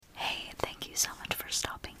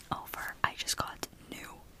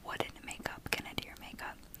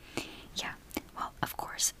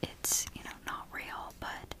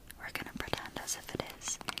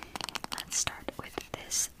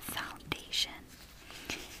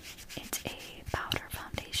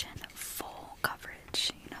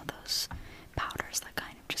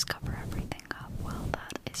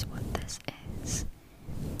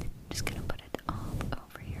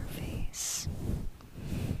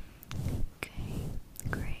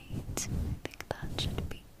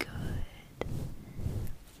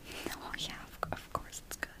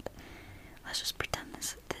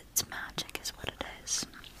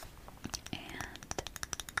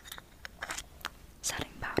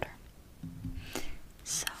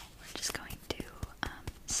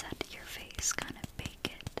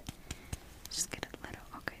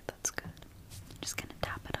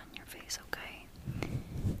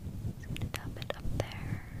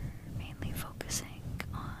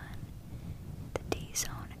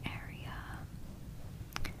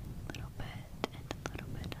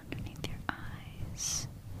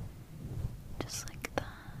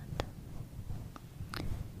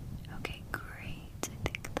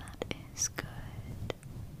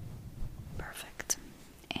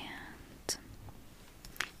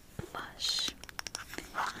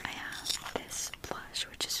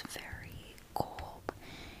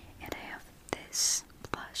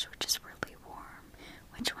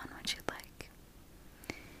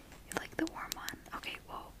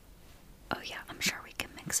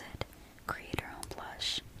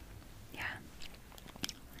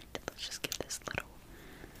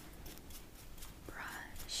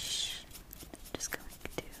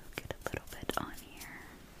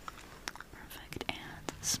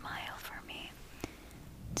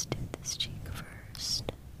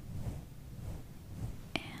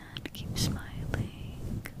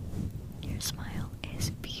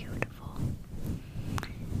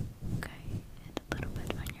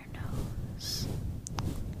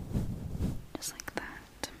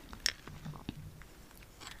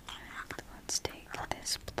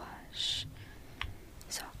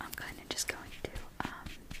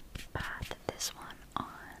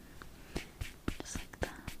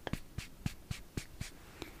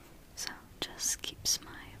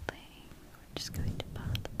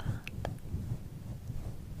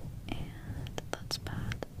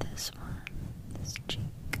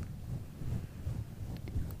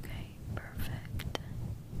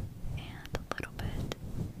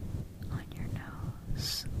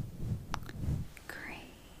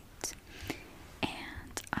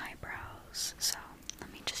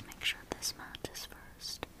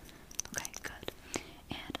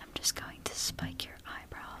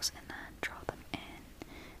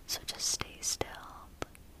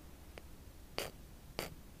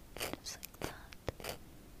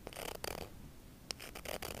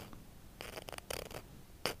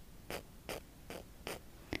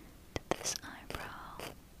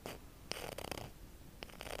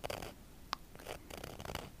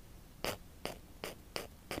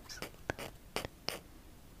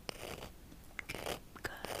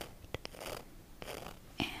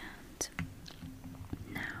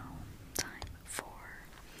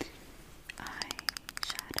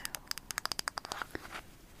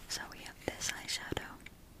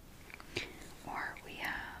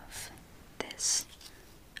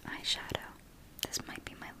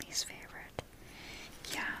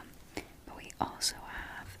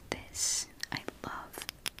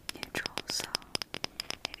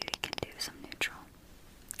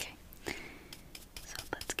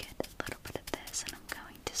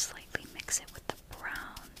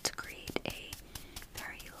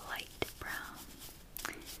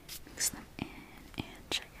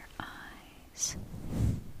eyes.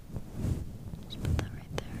 Just put that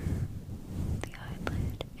right there. The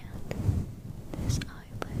eyelid and this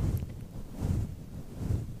eyelid.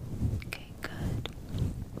 Okay, good.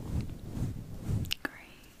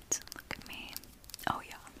 Great. Look at me. Oh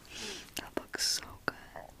yeah, that looks so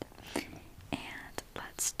good. And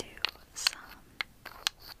let's do some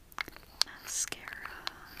mascara.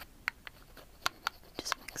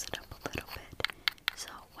 Just mix it up a little bit. So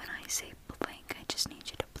when I say blink, I just need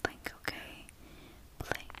you to blink, okay?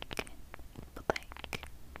 Blink, blink,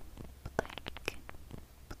 blink,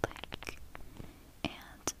 blink,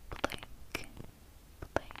 and blink,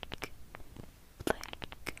 blink,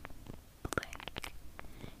 blink, blink.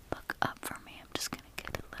 Look up for me. I'm just gonna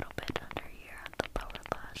get a little bit under here on the lower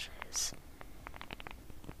lashes.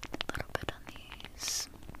 A little bit on these.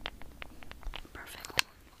 Perfect.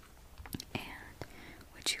 And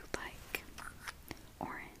would you like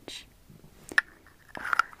orange?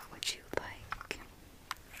 Or would you like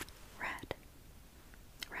red?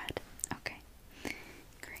 Red. Okay.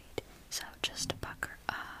 Great. So just pucker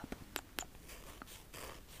up.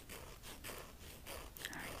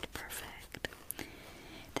 Alright, perfect.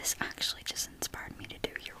 This actually just inspired me to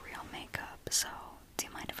do your real makeup, so do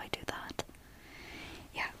you mind if I do that?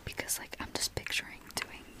 Yeah, because like I'm just picturing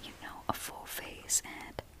doing, you know, a full face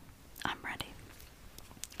and I'm ready.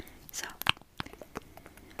 So,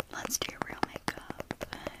 let's do your real makeup.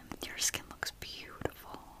 Your skin looks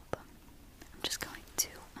beautiful. I'm just going to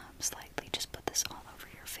slightly just put this all over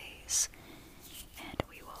your face and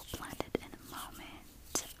we will blend it in a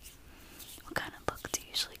moment. What kind of look do you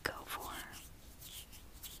usually go for?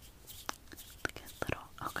 Like a little,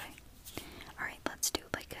 okay. Alright, let's do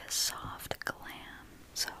like a soft glam.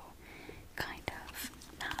 So, kind of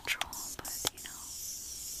natural, but you know,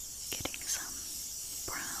 getting some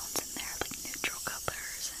browns in there, like neutral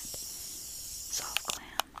colors and soft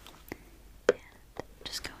glam. And I'm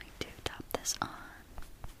just going to tap this on.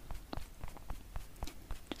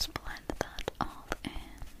 Just blend that all in.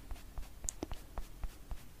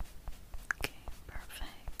 Okay,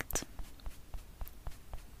 perfect.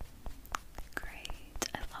 Great.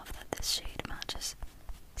 I love that this shade matches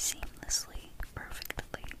seamlessly,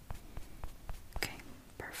 perfectly. Okay,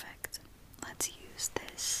 perfect. Let's use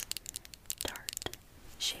this Tarte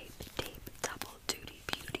Shape Tape Double Duty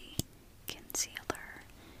Beauty Concealer.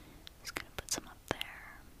 Just gonna put some up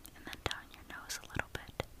there and then down your nose a little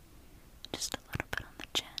bit. Just a little bit on the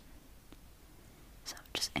chin. So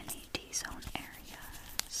just any T-zone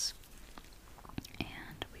areas.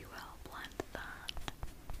 And we will blend that.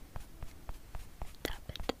 Tap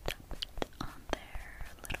it on there,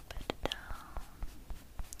 a little bit down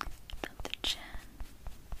the chin.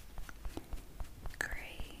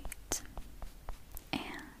 Great.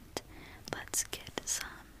 And let's get some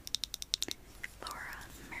Laura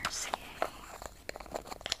Mercier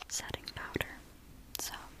setting powder.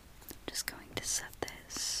 So I'm just going to set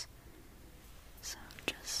this. So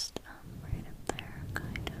just right up there,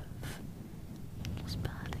 kind of. Just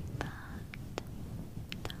patting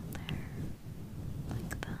that down there,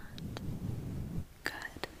 like that.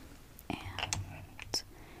 Good. And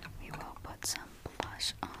we will put some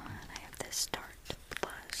blush on. I have this Tarte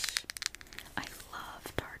blush. I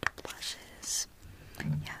love Tarte blushes.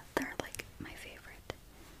 Yeah, they're like my favorite.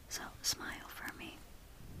 So smile for me.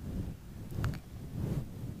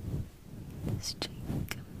 This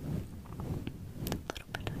cheek. A little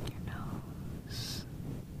bit on your nose.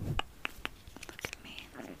 Look at me.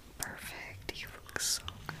 Perfect. You look so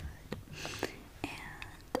good.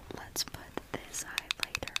 And let's put this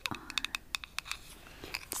highlighter on.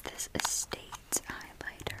 It's this Estate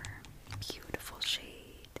highlighter. Beautiful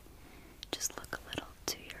shade. Just look a little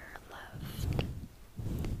to your left.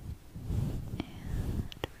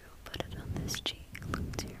 And we will put it on this cheek.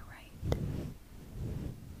 Look to your right.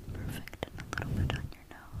 Perfect. And a little bit on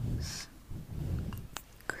your nose.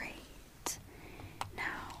 Great.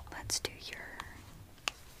 Now let's do your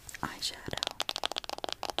eyeshadow.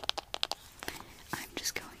 I'm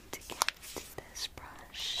just going to get this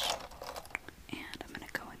brush and I'm going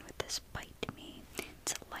to go in with this Bite Me.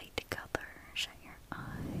 It's a light color. Shut your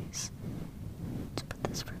eyes. Let's put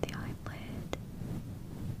this for the eyelid.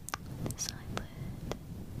 This eyelid.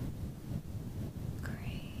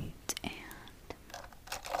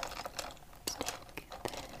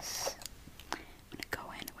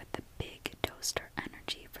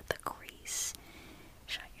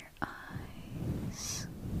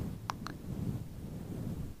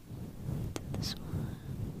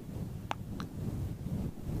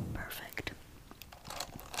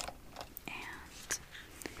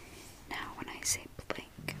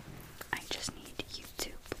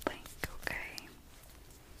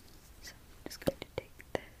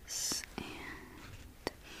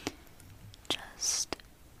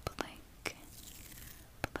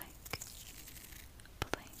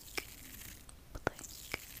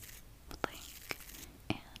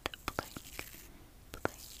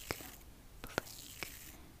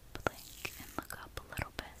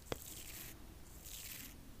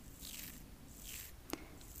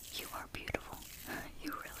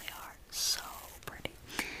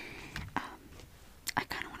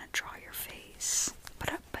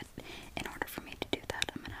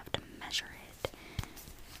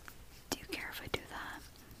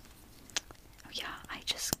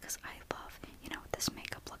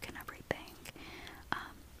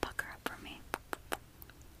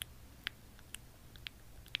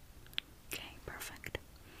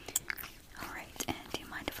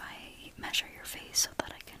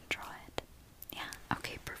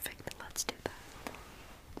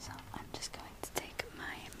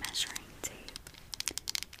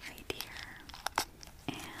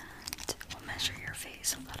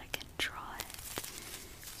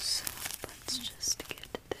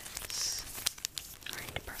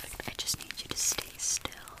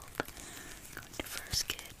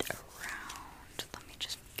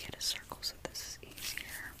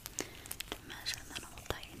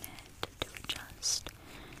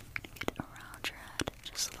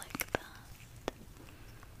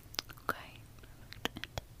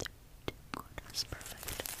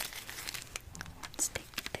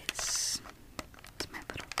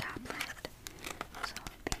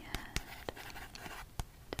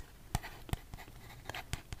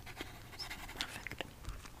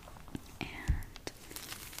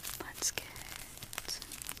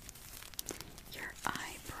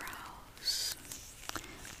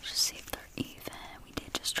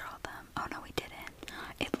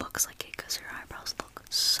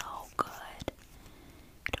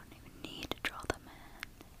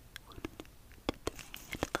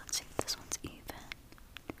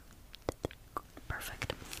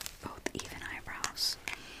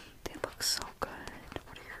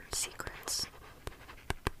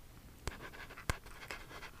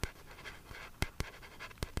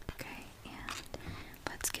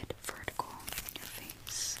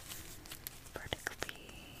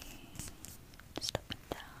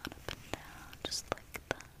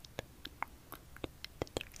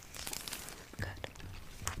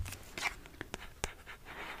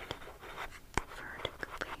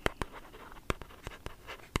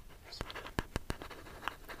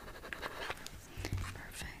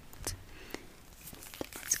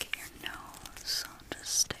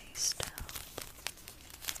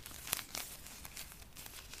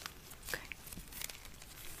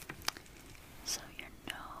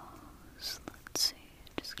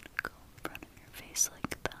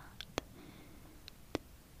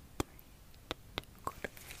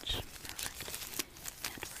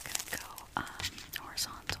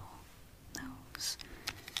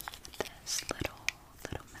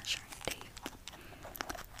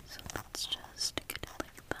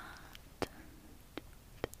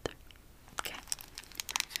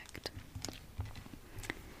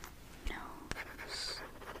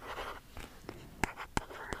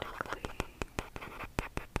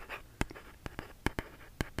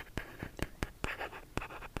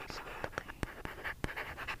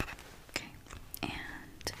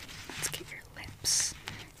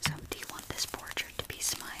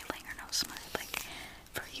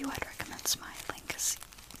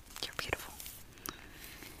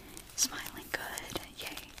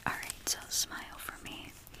 So smile for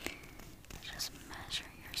me. Just measure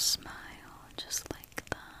your smile just like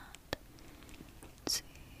that. Let's see.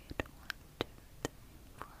 1, 2, 3,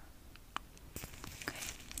 4. Okay.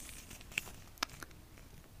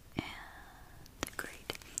 And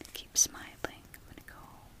great. Keep smiling. I'm gonna go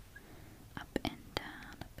up and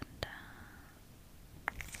down, up and down.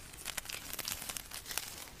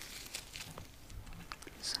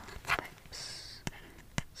 So lips,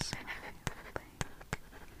 smiling.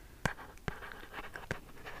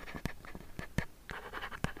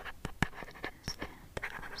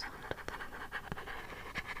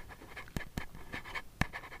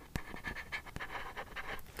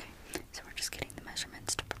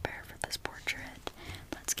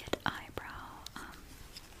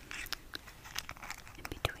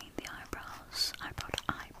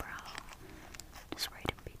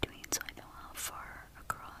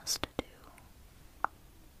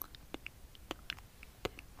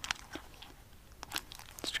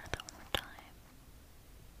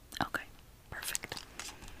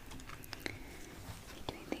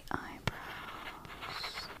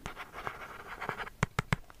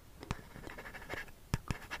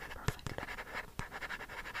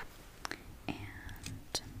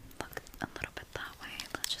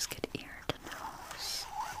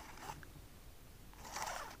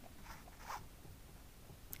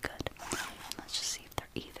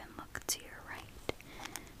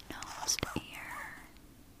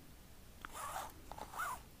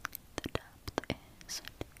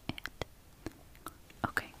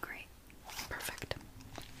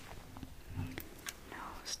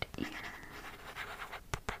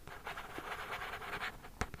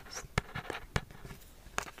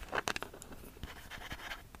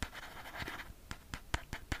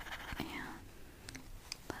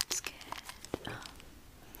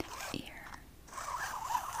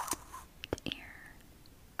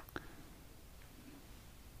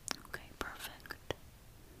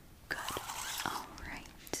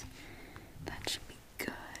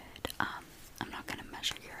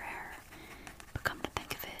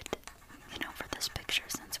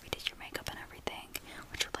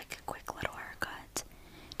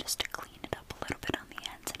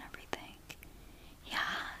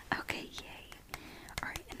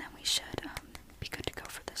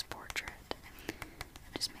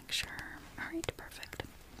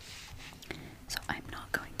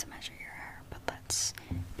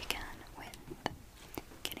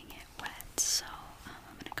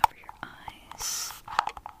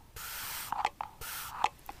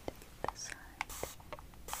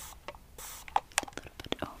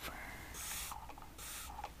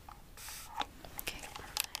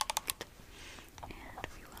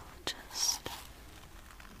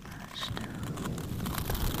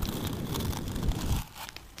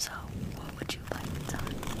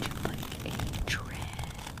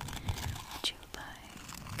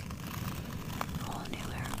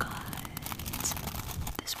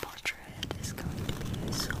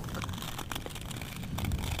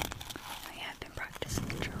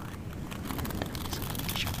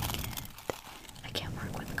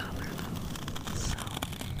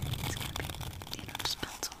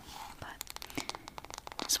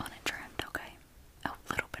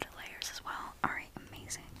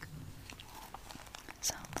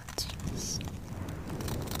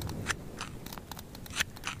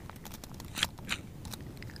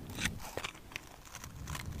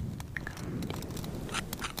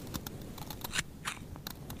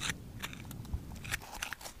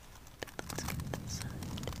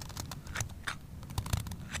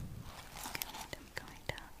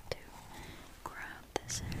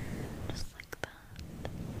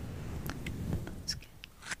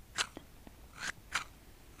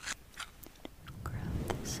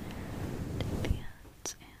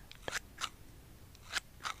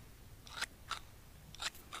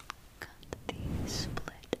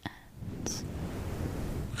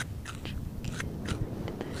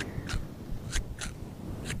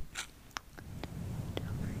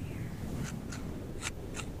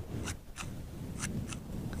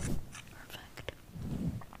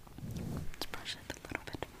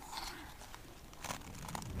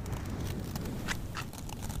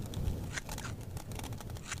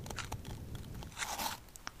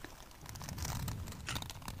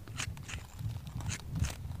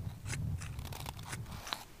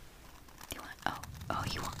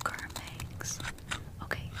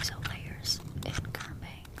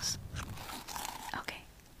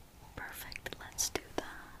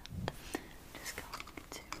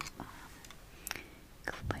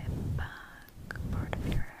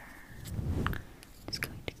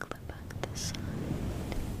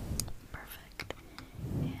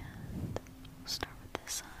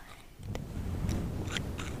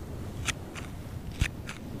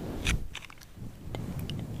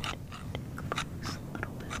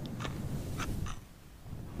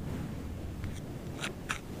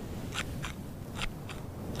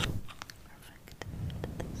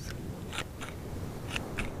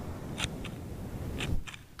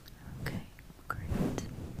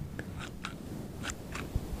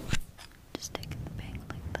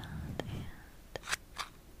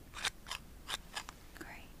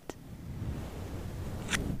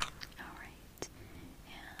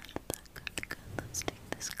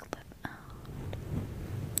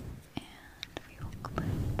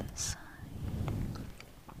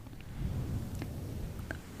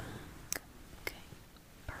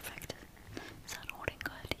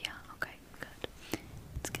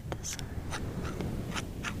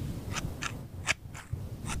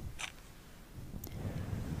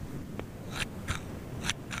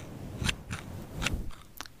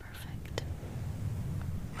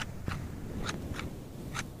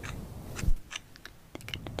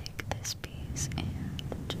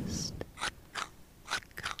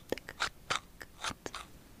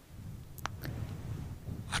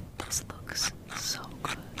 this looks so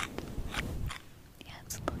good. Yeah,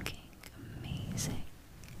 it's looking amazing.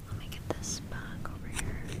 Let me get this back over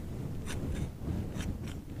here.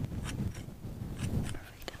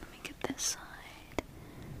 Perfect. And let me get this side.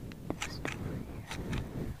 Just over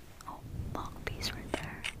here. Oh, long piece right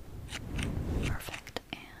there. Perfect.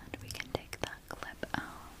 And we can take that clip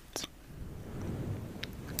out.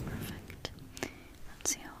 Perfect.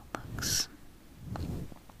 Let's see how it looks.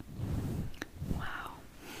 Wow.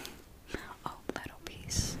 Oh, little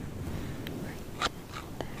piece. Right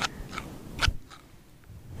there.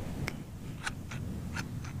 Okay.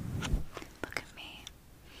 Look at me.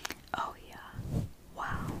 Oh yeah.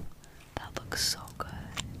 Wow. That looks so good.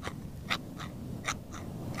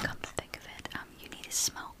 Come to think of it, you need to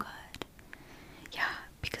smell good. Yeah,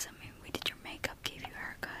 because I mean, we did your makeup, gave you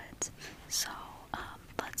haircuts. So,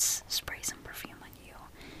 let's spray some perfume on you.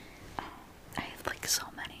 I have like so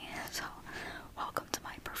many, so welcome to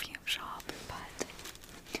my perfume shop. But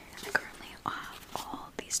I currently have all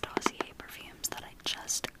these Dossier perfumes that I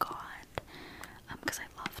just got. Because I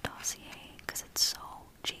love Dossier, because it's so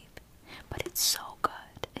cheap, but it's so good.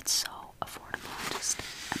 It's so affordable, just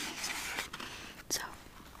amazing. So,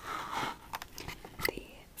 the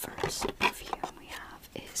first perfume we have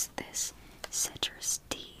is this citrus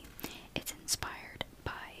tea. It's inspired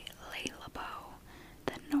by Le Labo,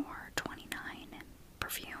 the Noir 29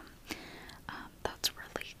 perfume. That's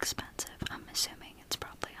really expensive. I'm assuming it's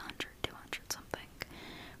probably 100, 200 something.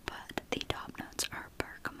 But the top notes are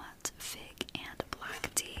bergamot, fig, and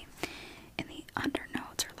black tea. And the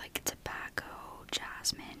undernotes are like tobacco,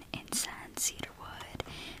 jasmine, incense, cedarwood.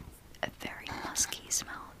 A very musky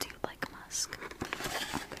smell. Do you like musk?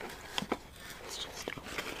 Okay. Let's just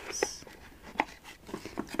open this.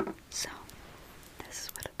 So, this is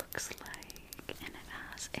what it looks like. And it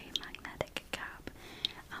has a magnetic cap.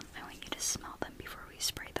 I want you to smell them before we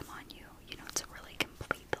spray them on you. You know, to really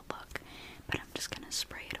complete the look. But I'm just gonna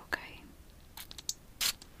spray it, okay?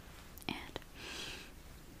 And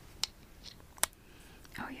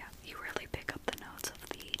oh yeah, you really pick up the notes of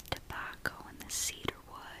the tobacco and the cedar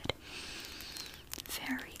wood.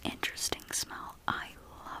 Very interesting smell. I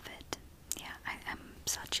love it. Yeah,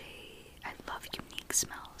 I love unique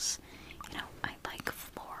smells. You know, I like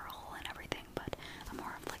floral and everything, but I'm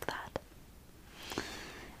more of like that.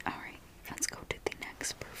 Alright, let's go to the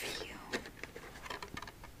next perfume.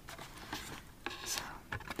 So,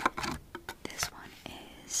 this one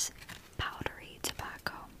is powdery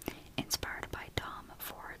tobacco, inspired by Tom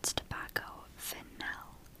Ford's tobacco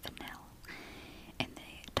vanille. And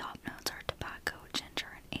the top notes are tobacco, ginger,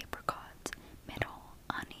 and apricot, middle,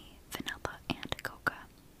 honey, vanilla, and cocoa.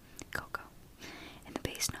 And the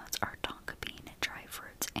base notes are tonka bean, dry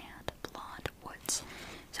fruits, and blonde woods.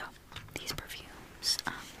 So these perfumes,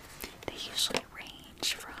 they usually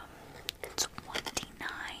range from 29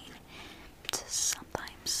 to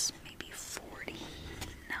sometimes maybe 49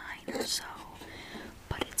 or so,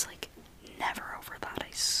 but it's like never over that,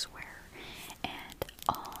 I swear. And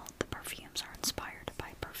all the perfumes are inspired by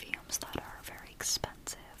perfumes that are very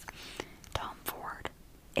expensive. Tom Ford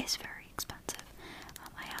is very expensive.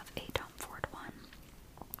 I have a Tom Ford one.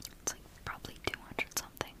 It's like probably 200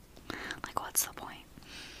 something. Like, what's the point?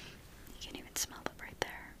 You can even smell it right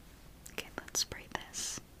there. Okay, let's spray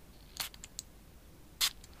this.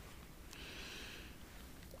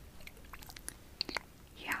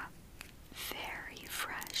 Yeah, very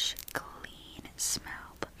fresh, clean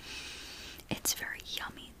smell. It's very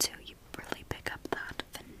yummy too. You really pick up that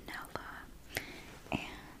vanilla.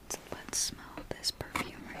 And let's smell this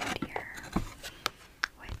perfume right here,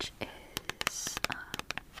 which is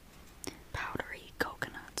powdery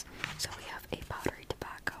coconut. So we have a powdery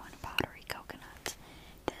tobacco and a powdery coconut.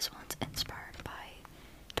 This one's inspired by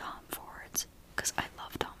Tom Ford's, because I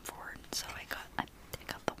love Tom Ford, so I got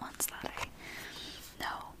the ones that I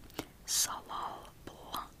know. Salal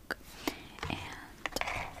Blanc.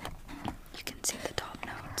 And you can see the top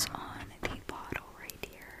notes on the bottle right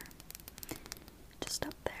here. Just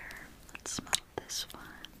up there. Let's smell this one.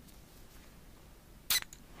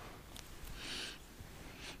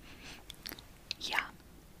 Yeah,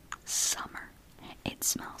 summer. It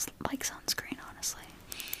smells like sunscreen, honestly.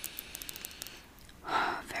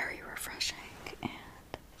 Very refreshing. And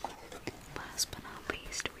last but not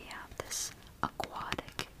least, we have this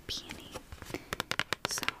aquatic peony.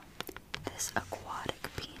 So, this aquatic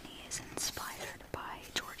peony is inspired by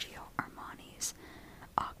Giorgio Armani's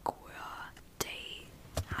Aqua de...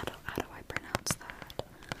 How do I pronounce that?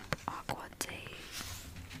 Aqua de...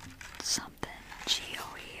 something.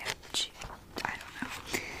 G-O-E... I don't know.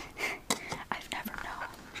 I've never known.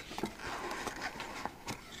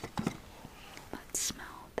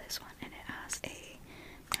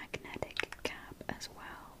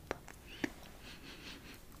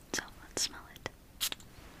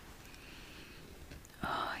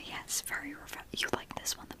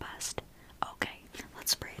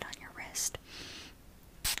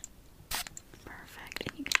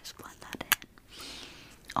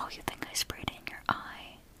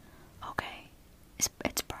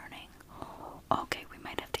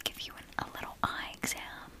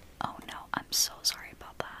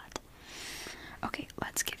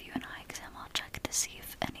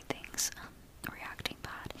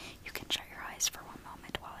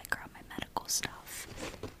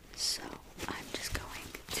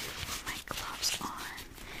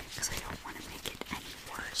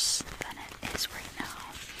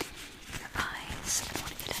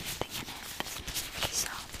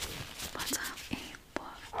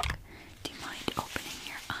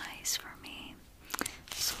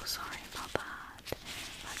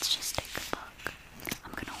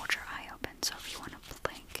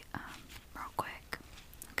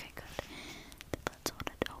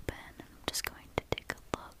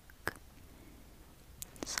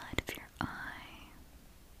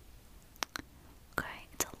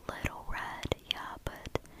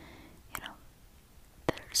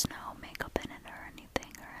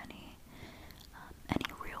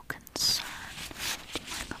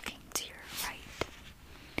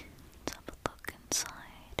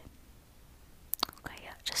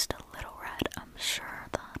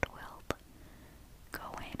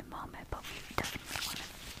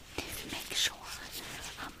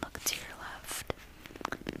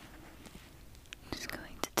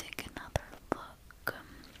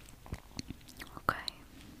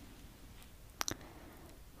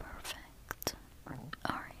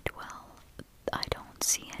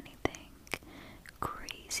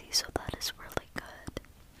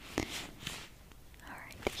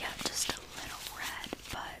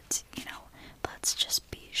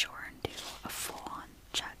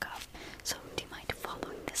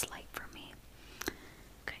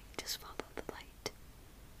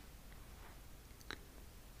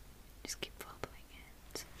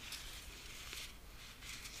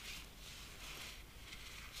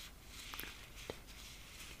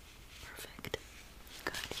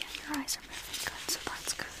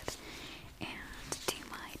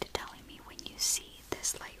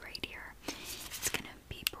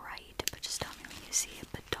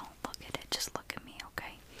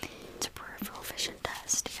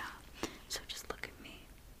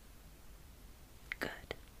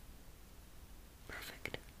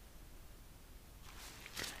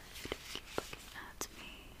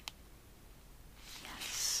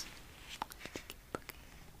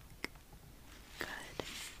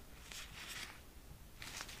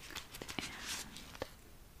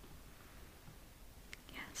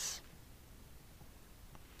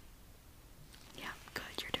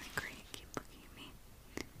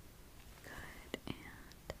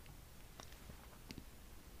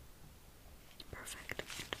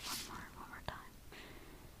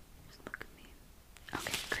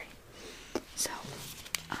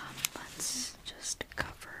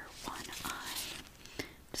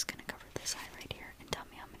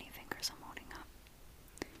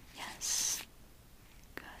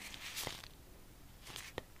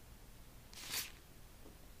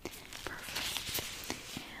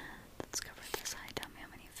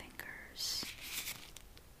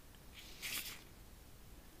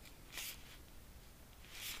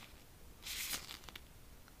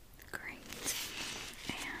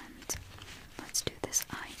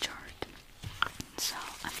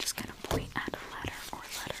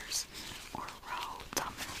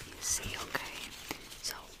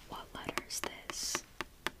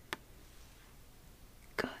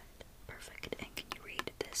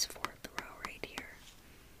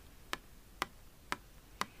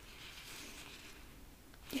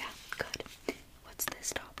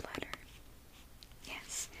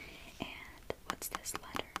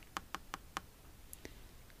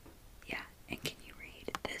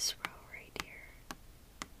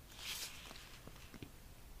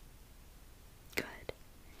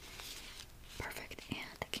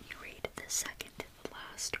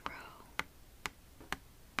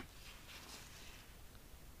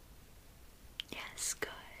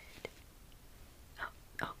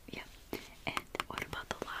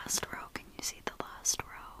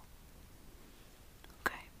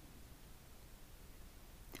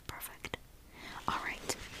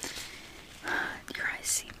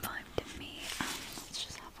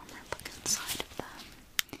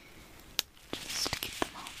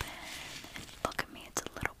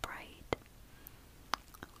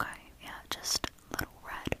 just a little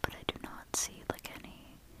red, but I do not see like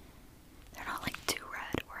any. They're not like too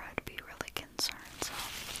red where I'd be really concerned. So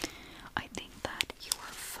I think that you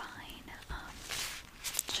are fine.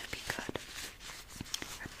 Should be good.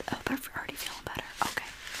 Oh, they're already feeling better. Okay.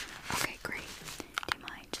 Okay, great. Do you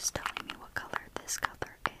mind just telling me what color this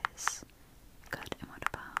color is? Good. And what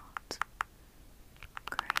about?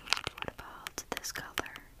 Great. What about this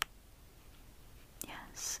color?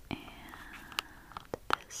 Yes. And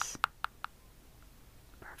this.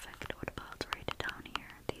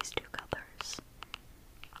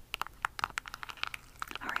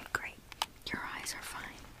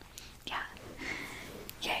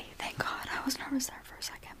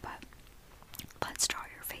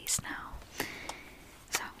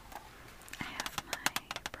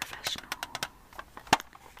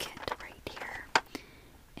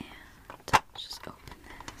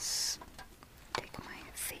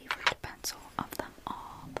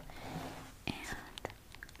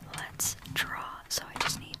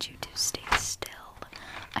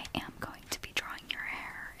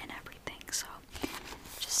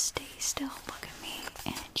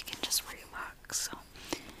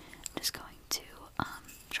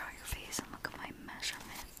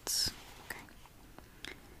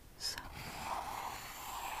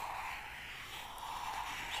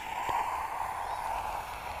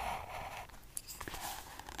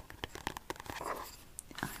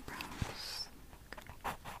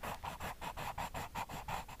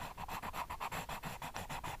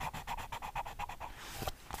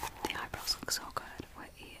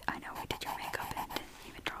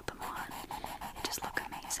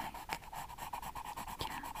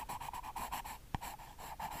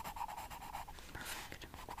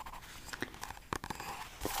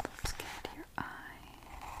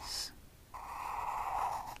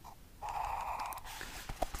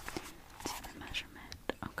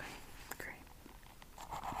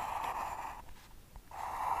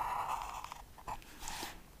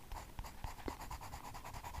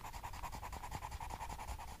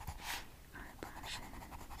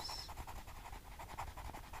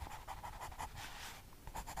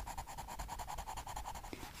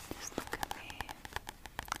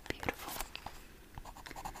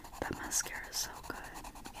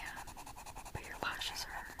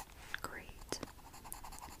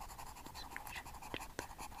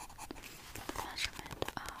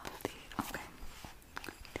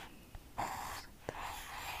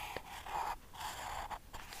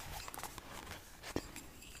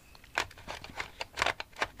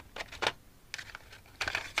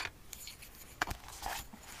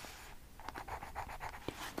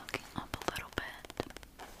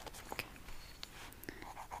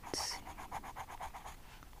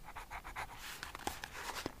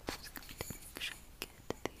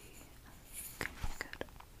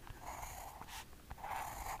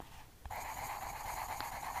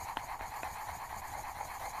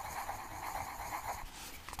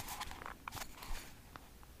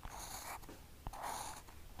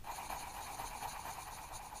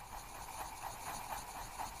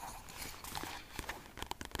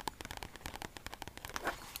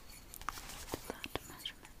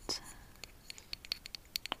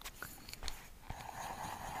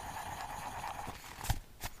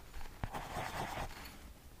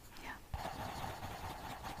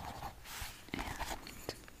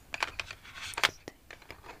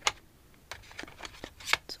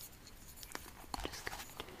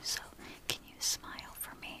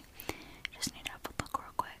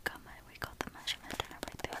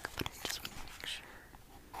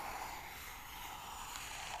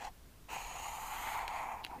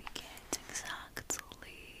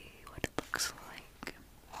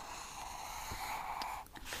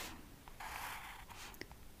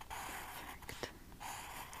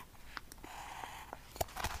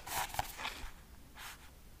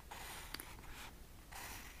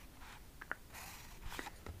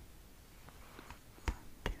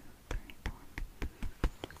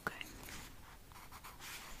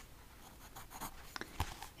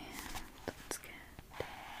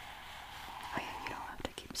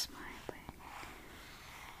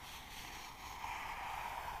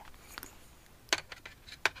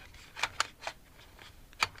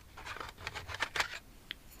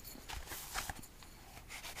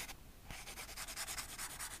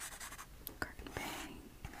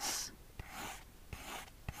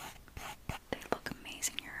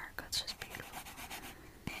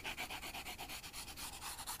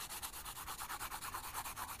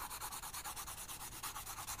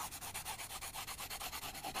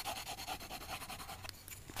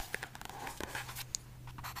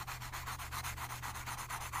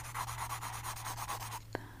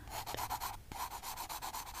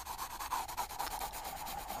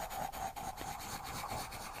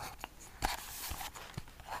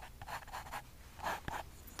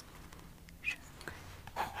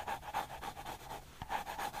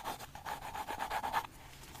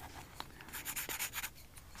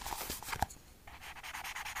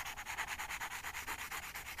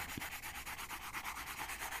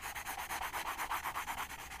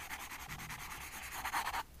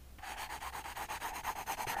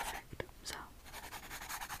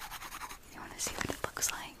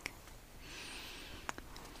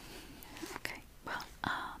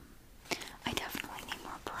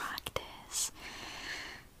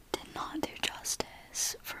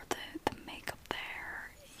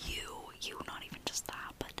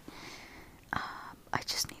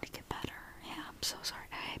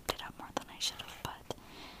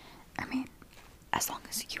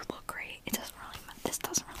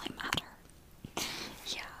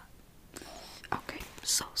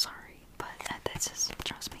 so sorry, but that's just,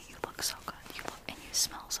 trust me, you look so good. You look and you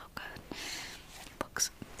smell so good. You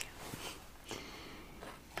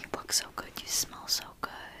look so good. You smell so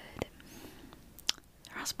good.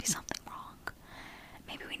 There must be something wrong.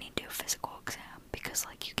 Maybe we need to do a physical exam because,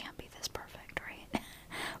 like, you can't be this perfect, right?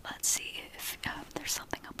 Let's see if there's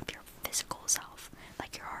something up with your physical self,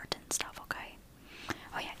 like your heart and stuff. Okay.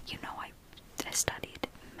 Oh yeah, you know I studied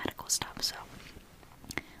medical stuff, so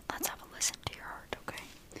let's have a listen to your heart, okay?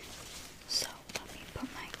 So let me put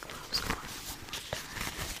my gloves on one more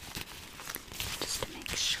time, just to make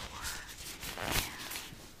sure.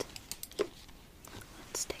 And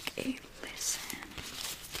let's take a listen.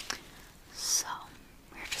 So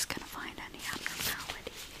we're just gonna find any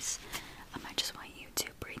abnormalities. I just want you to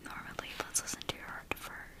breathe normally. Let's listen to your heart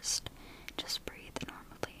first. Just breathe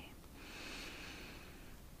normally.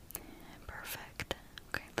 Perfect.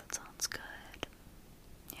 Okay, that sounds good.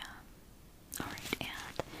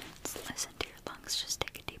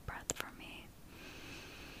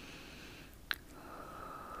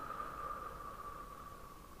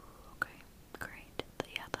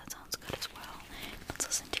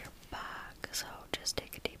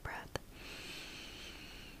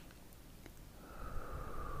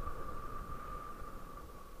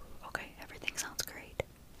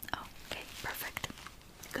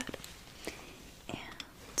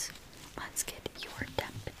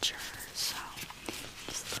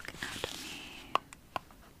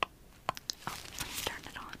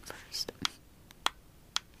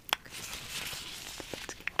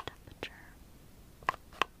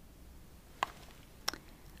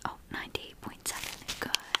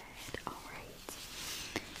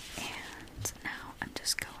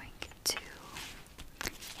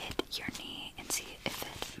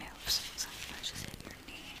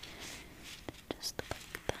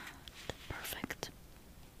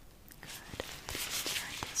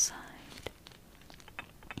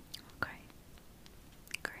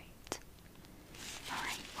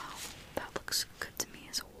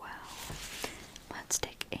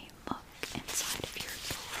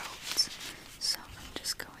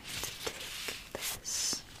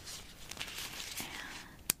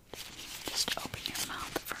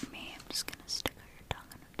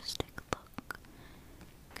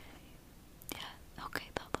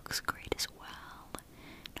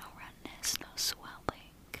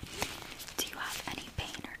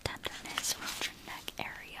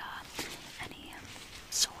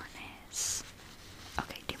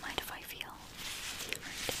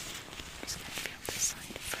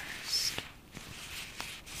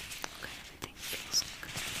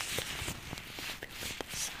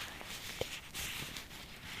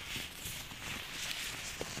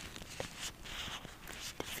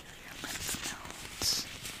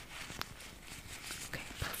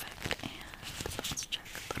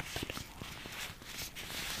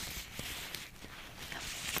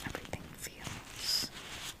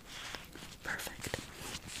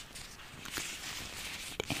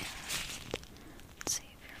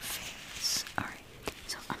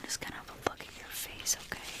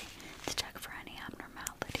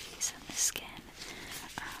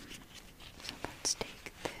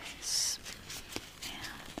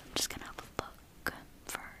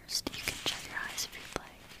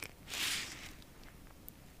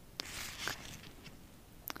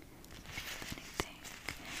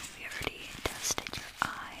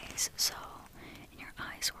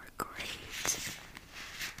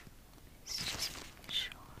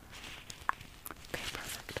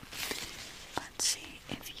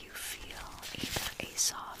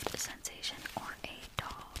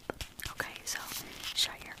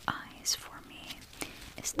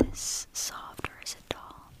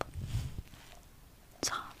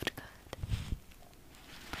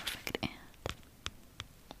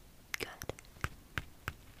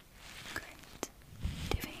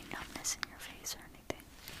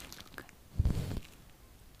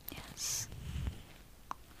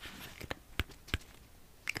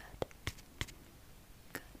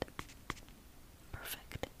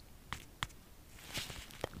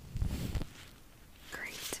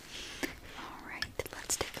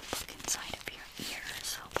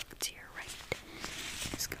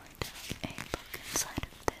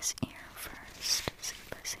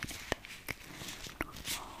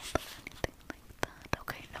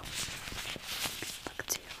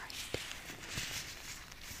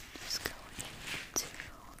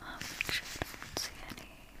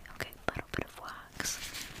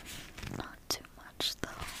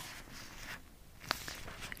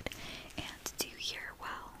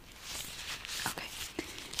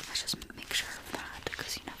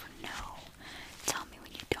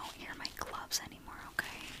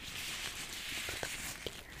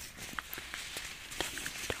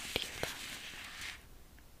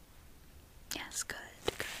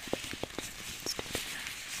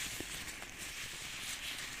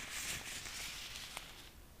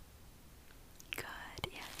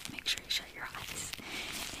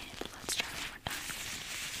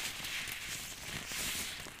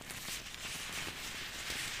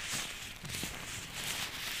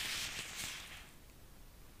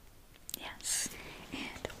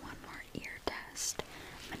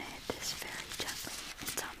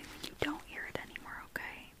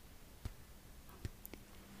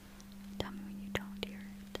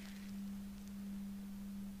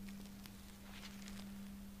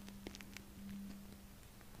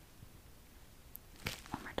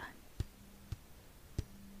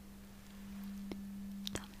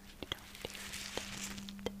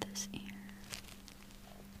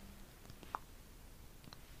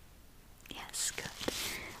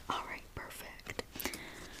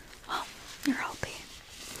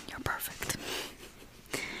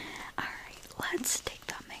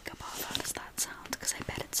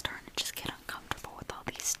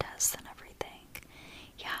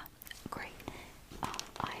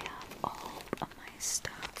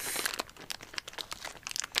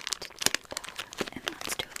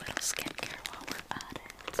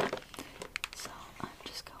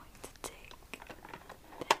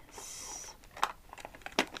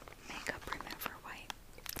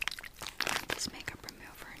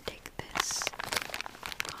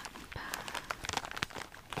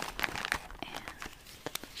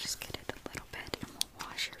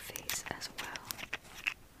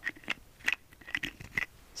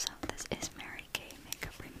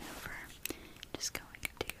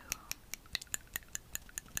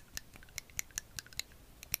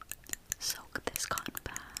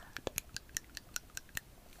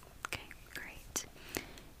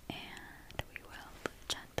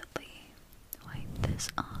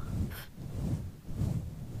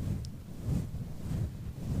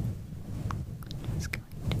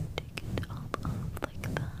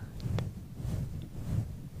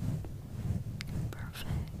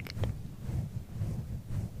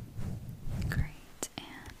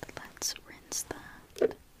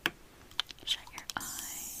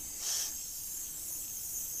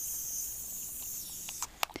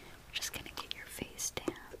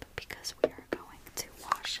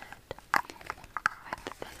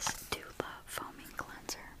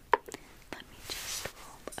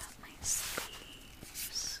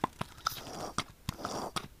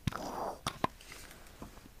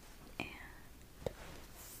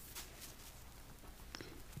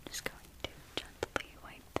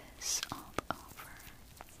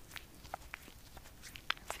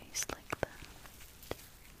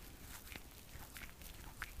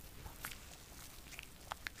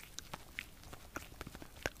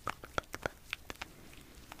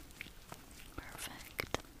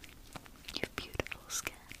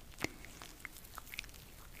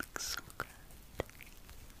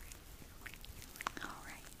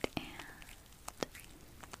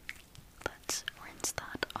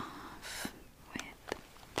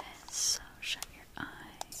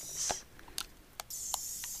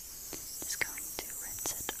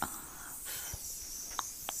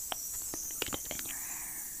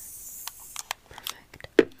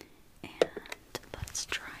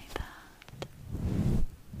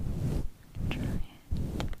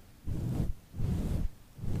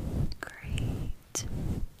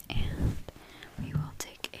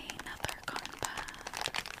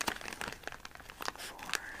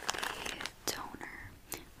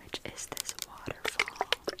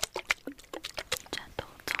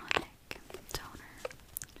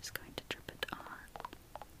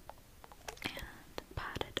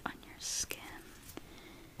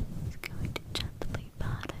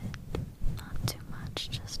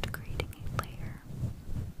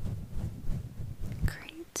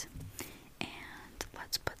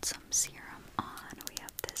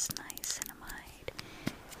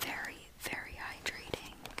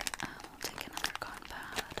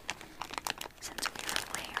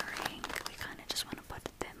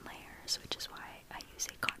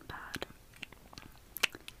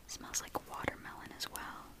 Smells like watermelon as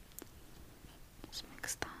well. Just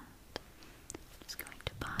mix that. Just going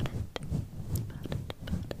to pat it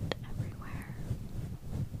everywhere.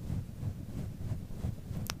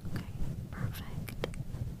 Okay, perfect.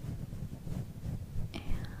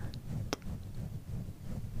 And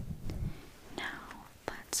now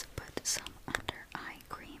let's put some under eye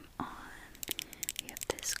cream on. We have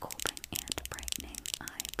this Golden and Brightening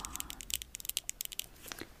Eye Balm.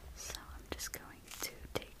 So I'm just going to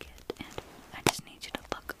take it and I just need you to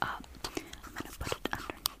look up. I'm going to put it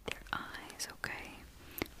underneath your eyes, okay?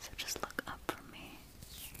 So just look up for me.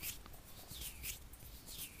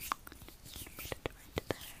 Put it right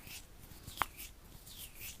there.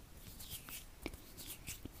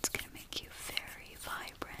 It's going to make you very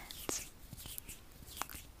vibrant.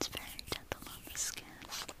 It's very gentle on the skin.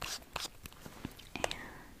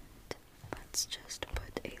 And let's just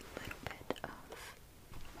put a little bit of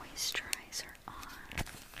moisturizer on.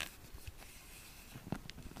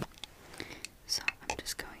 So I'm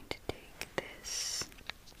just going to take this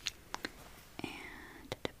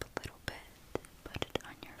and dip a little bit, put it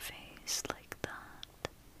on your face like that.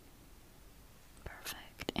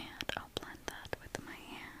 Perfect, and I'll blend that with my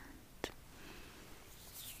hand.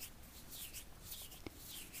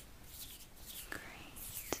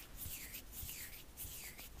 Great.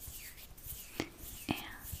 And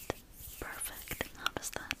perfect. How does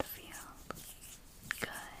that feel? Good.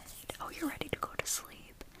 Oh, you're ready to go to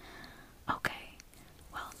sleep. Okay.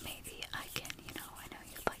 Well, maybe I can, I know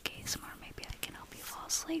you like ASMR, maybe I can help you fall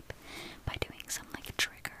asleep by doing some like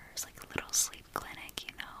triggers, like a little sleep clinic,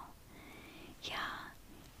 Yeah.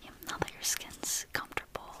 Now that your skin's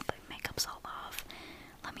comfortable, the makeup's all off,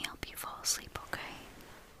 let me help you fall asleep, okay?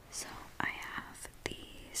 So I have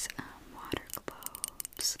these water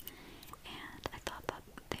globes, and I thought that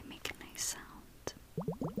they make a nice sound.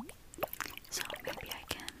 So maybe I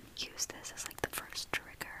can use this as like the first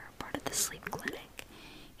trigger, part of the sleep clinic.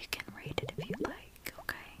 You can rate it if you like,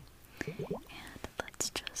 okay? And let's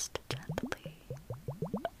just gently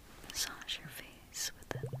massage your face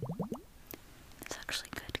with it. It's actually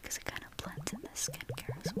good because it kind of blends in the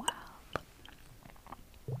skincare as well.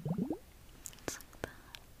 It's like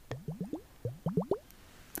that.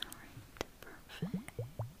 Alright, perfect.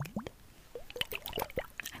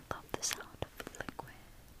 I love the sound of the liquid.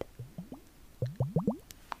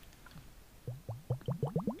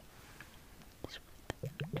 Just put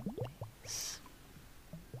that on your face.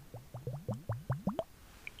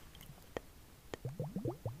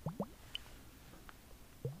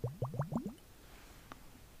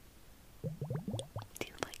 Do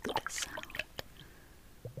you like this sound?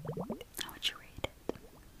 How would you rate it?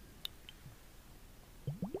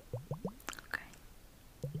 Okay.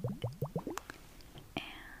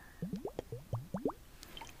 And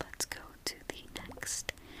let's go to the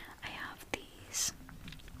next. I have these.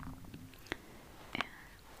 And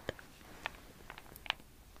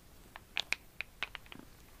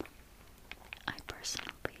I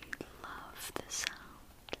personally love the sound,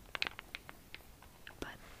 but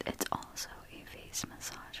it's also a face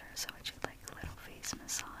massage.